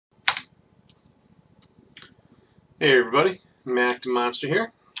Hey everybody, Mac the Monster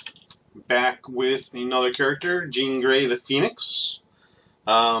here, back with another character, Jean Grey the Phoenix.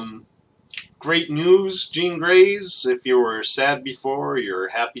 Great news, Jean Greys. If you were sad before, you're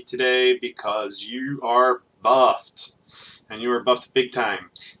happy today because you are buffed. And you are buffed big time.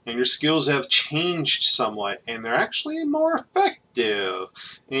 And your skills have changed somewhat, and they're actually more effective.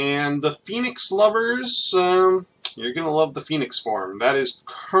 And the Phoenix lovers, you're going to love the Phoenix form. That is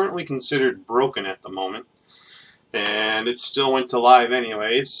currently considered broken at the moment. And it still went to live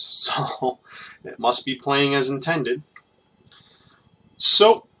anyways, so it must be playing as intended.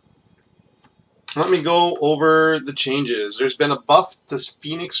 So, let me go over the changes. There's been a buff to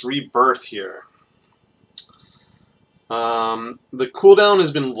Phoenix Rebirth here. The cooldown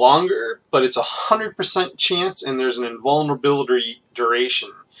has been longer, but it's a 100% chance, and there's an invulnerability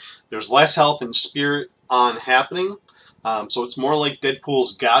duration. There's less health and spirit on happening. So it's more like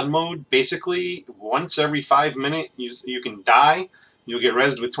Deadpool's God mode. Basically, once every 5 minutes, you can die. You'll get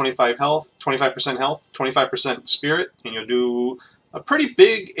rezzed with 25 health, 25% health, 25% spirit, and you'll do a pretty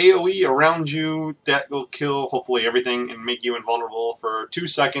big AoE around you that will kill hopefully everything and make you invulnerable for 2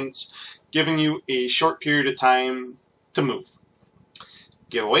 seconds, giving you a short period of time to move.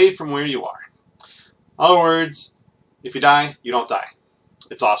 Get away from where you are. In other words, if you die, you don't die.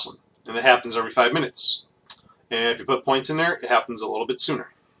 It's awesome. And it happens every 5 minutes. And if you put points in there, it happens a little bit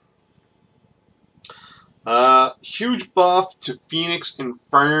sooner. Huge buff to Phoenix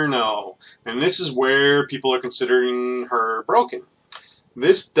Inferno. And this is where people are considering her broken.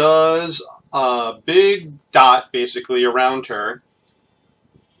 This does a big dot, basically, around her.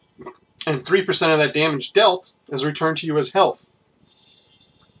 And 3% of that damage dealt is returned to you as health.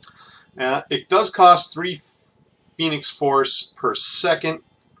 It does cost 3 Phoenix Force per second.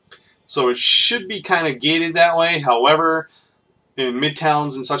 So it should be kind of gated that way. However, in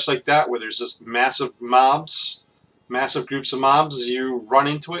midtowns and such like that, where there's just massive mobs, massive groups of mobs, you run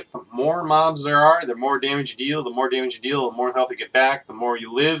into it. The more mobs there are, the more damage you deal. The more damage you deal, the more health you get back, the more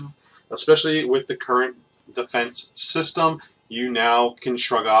you live. Especially with the current defense system, you now can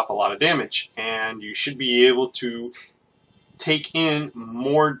shrug off a lot of damage. And you should be able to take in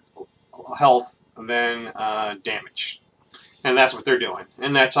more health than damage. And that's what they're doing.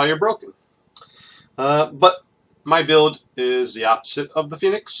 And that's how you're broken. But my build is the opposite of the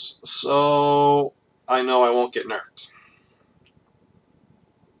Phoenix, so I know I won't get nerfed.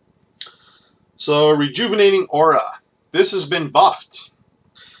 So, Rejuvenating Aura. This has been buffed.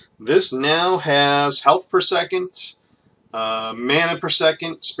 This now has health per second, mana per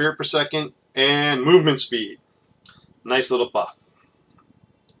second, spirit per second, and movement speed. Nice little buff.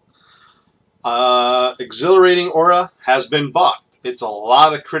 Exhilarating Aura has been buffed. It's a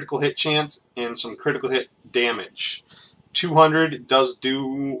lot of critical hit chance and some critical hit damage. 200 does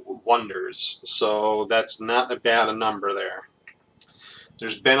do wonders, so that's not a bad number there.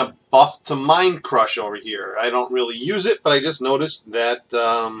 There's been a buff to Mind Crush over here. I don't really use it, but I just noticed that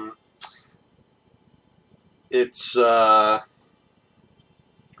it's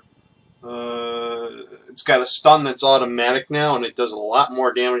got a stun that's automatic now, and it does a lot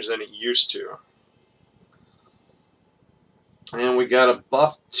more damage than it used to. And we got a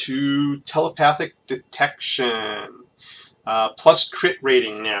buff to Telepathic Detection, plus crit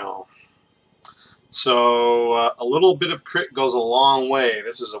rating now. So a little bit of crit goes a long way.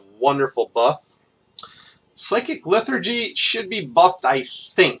 This is a wonderful buff. Psychic Lethargy should be buffed, I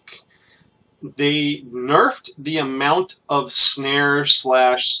think. They nerfed the amount of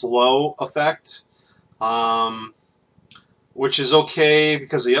snare/slow effect, which is okay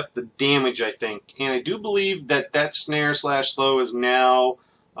because they upped the damage, I think. And I do believe that that snare/slow is now,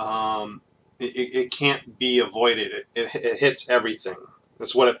 it can't be avoided. It hits everything.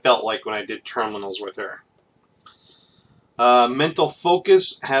 That's what it felt like when I did terminals with her. Mental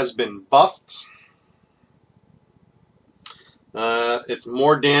Focus has been buffed. It's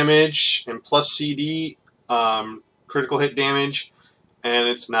more damage and plus CD, critical hit damage, and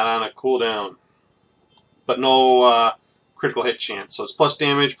it's not on a cooldown. But no critical hit chance. So it's plus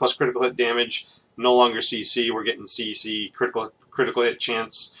damage, plus critical hit damage, no longer CC. We're getting CC, critical hit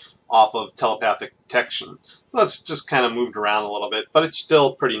chance off of Telepathic Detection. So that's just kind of moved around a little bit, but it's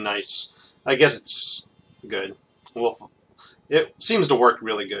still pretty nice. I guess it's good. It seems to work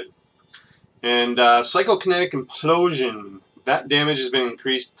really good. And Psychokinetic Implosion. That damage has been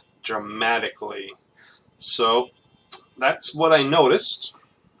increased dramatically. So that's what I noticed.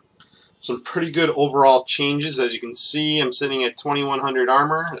 Some pretty good overall changes. As you can see, I'm sitting at 2100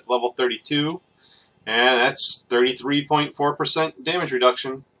 armor at level 32. And that's 33.4% damage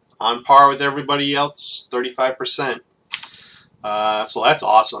reduction. On par with everybody else, 35%. So that's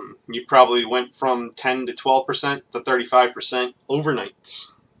awesome. You probably went from 10 to 12% to 35% overnight.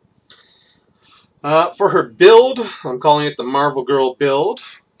 For her build, I'm calling it the Marvel Girl build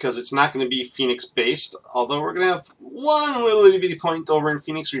because it's not going to be Phoenix based, although we're going to have one little bitty point over in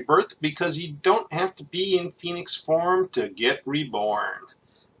Phoenix Rebirth because you don't have to be in Phoenix form to get reborn.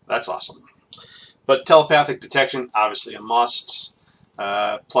 That's awesome. But telepathic detection, obviously a must,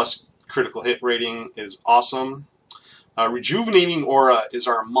 plus critical hit rating is awesome. Rejuvenating aura is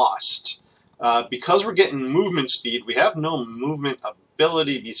our must. Because we're getting movement speed, we have no movement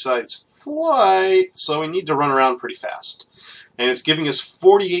ability besides flight, so we need to run around pretty fast. And it's giving us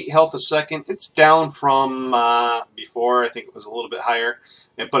 48 health a second. It's down from before. I think it was a little bit higher.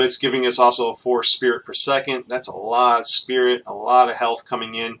 But it's giving us also 4 spirit per second. That's a lot of spirit, a lot of health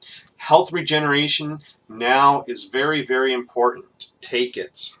coming in. Health regeneration now is very, very important. Take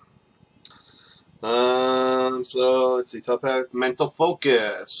it. So let's see, telepathic mental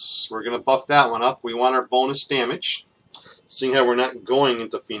focus. We're going to buff that one up. We want our bonus damage, seeing how we're not going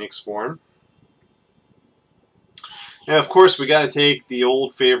into Phoenix form. And of course, we got to take the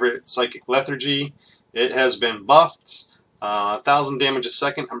old favorite Psychic Lethargy. It has been buffed. 1,000 damage a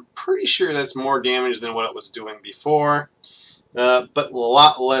second. I'm pretty sure that's more damage than what it was doing before, but a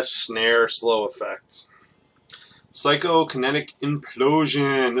lot less snare slow effect. Psychokinetic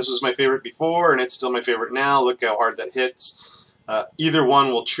Implosion. This was my favorite before, and it's still my favorite now. Look how hard that hits. Either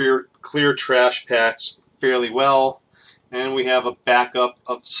one will clear trash packs fairly well. And we have a backup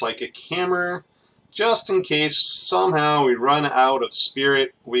of Psychic Hammer. Just in case somehow we run out of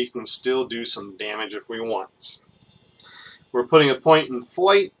spirit, we can still do some damage if we want. We're putting a point in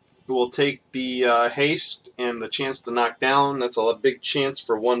flight. We'll take the haste and the chance to knock down. That's a big chance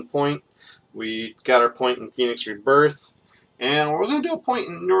for 1 point. We got our point in Phoenix Rebirth. And we're going to do a point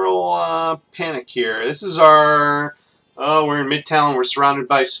in Neural Panic here. This is our, we're in Midtown, we're surrounded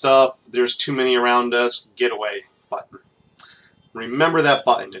by stuff, there's too many around us, get away button. Remember that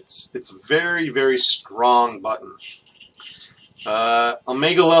button. It's a very, very strong button.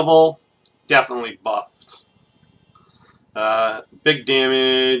 Omega level, definitely buffed. Big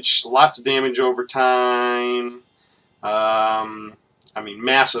damage, lots of damage over time. I mean,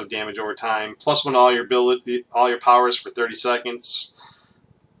 massive damage over time. +1 all your powers for 30 seconds.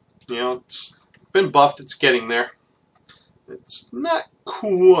 You know, it's been buffed. It's getting there. It's not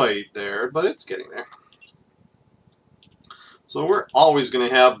quite there, but it's getting there. So we're always going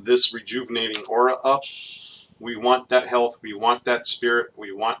to have this rejuvenating aura up. We want that health. We want that spirit.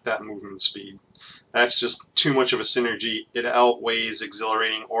 We want that movement speed. That's just too much of a synergy. It outweighs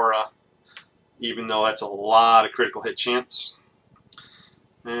exhilarating aura, even though that's a lot of critical hit chance.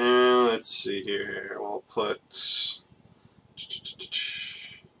 And let's see here. We'll put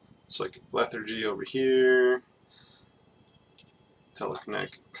Psychic Lethargy over here.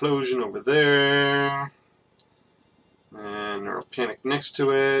 Telekinetic Implosion over there. And Neural Panic next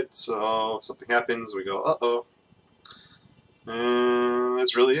to it. So if something happens, we go, uh-oh. And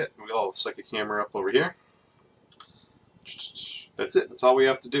that's really it. We go Psychic Hammer up over here. That's it. That's all we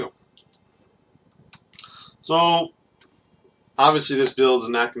have to do. So obviously this build is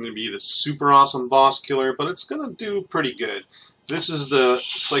not going to be the super awesome boss killer, but it's going to do pretty good. This is the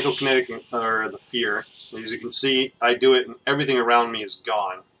Psychokinetic, or the Fear. As you can see, I do it and everything around me is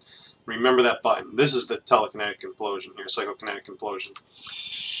gone. Remember that button. This is the Telekinetic Implosion here, Psychokinetic Implosion.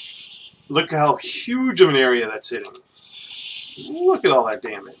 Look how huge of an area that's hitting. Look at all that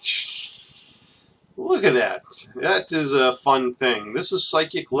damage. Look at that. That is a fun thing. This is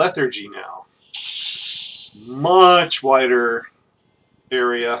Psychic Lethargy now. Much wider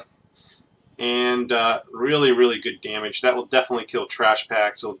area and really, really good damage. That will definitely kill trash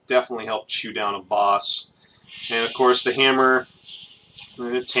packs. It'll definitely help chew down a boss. And of course the hammer,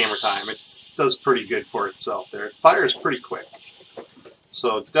 it's hammer time. It does pretty good for itself there. It fires pretty quick.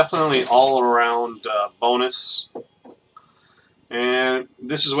 So definitely all around bonus. And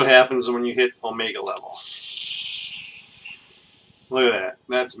this is what happens when you hit Omega level. Look at that.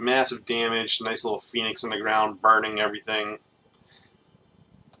 That's massive damage. Nice little phoenix in the ground, burning everything.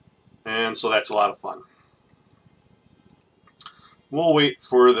 And so that's a lot of fun. We'll wait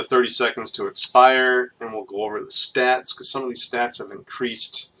for the 30 seconds to expire, and we'll go over the stats, because some of these stats have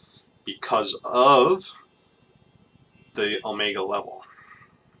increased because of the Omega level.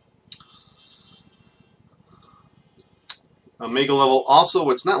 Omega level also,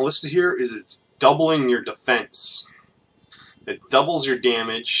 what's not listed here is it's doubling your defense. It doubles your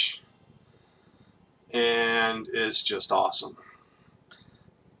damage, and it's just awesome.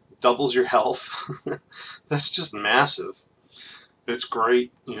 Doubles your health. That's just massive. It's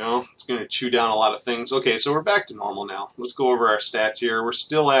great, you know, it's going to chew down a lot of things. Okay, so we're back to normal now. Let's go over our stats here. We're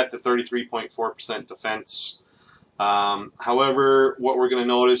still at the 33.4% defense. However, what we're going to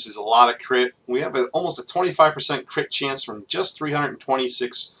notice is a lot of crit. We have almost a 25% crit chance from just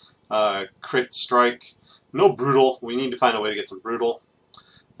 326 crit strike. No brutal. We need to find a way to get some brutal.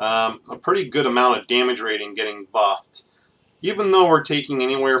 A pretty good amount of damage rating getting buffed. Even though we're taking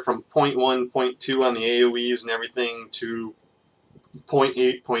anywhere from 0.1, 0.2 on the AoEs and everything to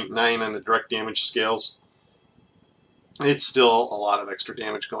 0.8, 0.9 on the direct damage scales, it's still a lot of extra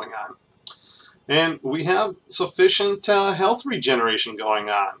damage going on. And we have sufficient health regeneration going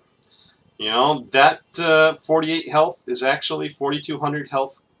on. You know, that 48 health is actually 4,200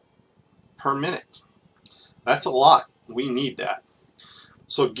 health per minute. That's a lot. We need that.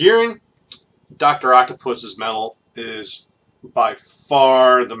 So gearing, Dr. Octopus's medal is by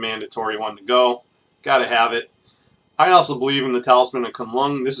far the mandatory one to go. Gotta have it. I also believe in the Talisman of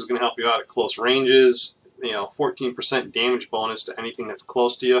Kunlun. This is going to help you out at close ranges. You know, 14% damage bonus to anything that's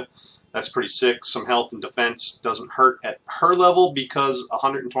close to you. That's pretty sick. Some health and defense doesn't hurt at her level because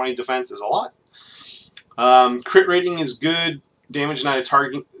 120 defense is a lot. Crit rating is good. Damage not a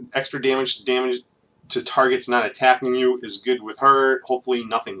target. Extra damage to targets not attacking you is good with her. Hopefully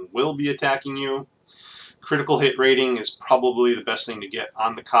nothing will be attacking you. Critical hit rating is probably the best thing to get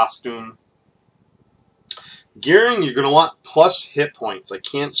on the costume. Gearing, you're going to want plus hit points. I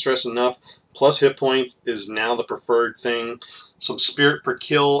can't stress enough. Plus hit points is now the preferred thing. Some spirit per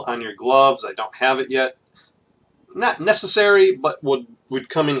kill on your gloves. I don't have it yet. Not necessary, but would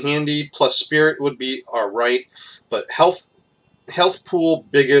come in handy. Plus spirit would be alright. But health pool,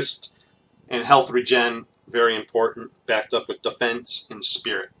 biggest, and health regen, very important. Backed up with defense and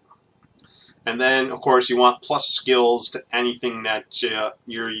spirit. And then, of course, you want plus skills to anything that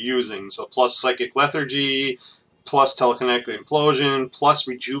you're using. So plus Psychic Lethargy, plus Telekinetic Implosion, plus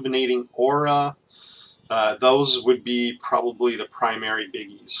Rejuvenating Aura. Those would be probably the primary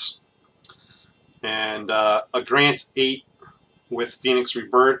biggies. And a Grant 8 with Phoenix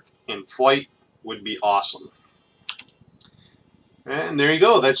Rebirth in Flight would be awesome. And there you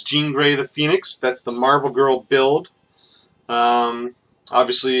go. That's Jean Grey the Phoenix. That's the Marvel Girl build.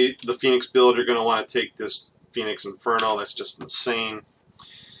 Obviously, the Phoenix build, you're going to want to take this Phoenix Inferno. That's just insane.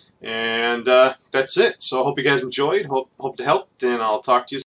 And that's it. So I hope you guys enjoyed. Hope to help, and I'll talk to you soon.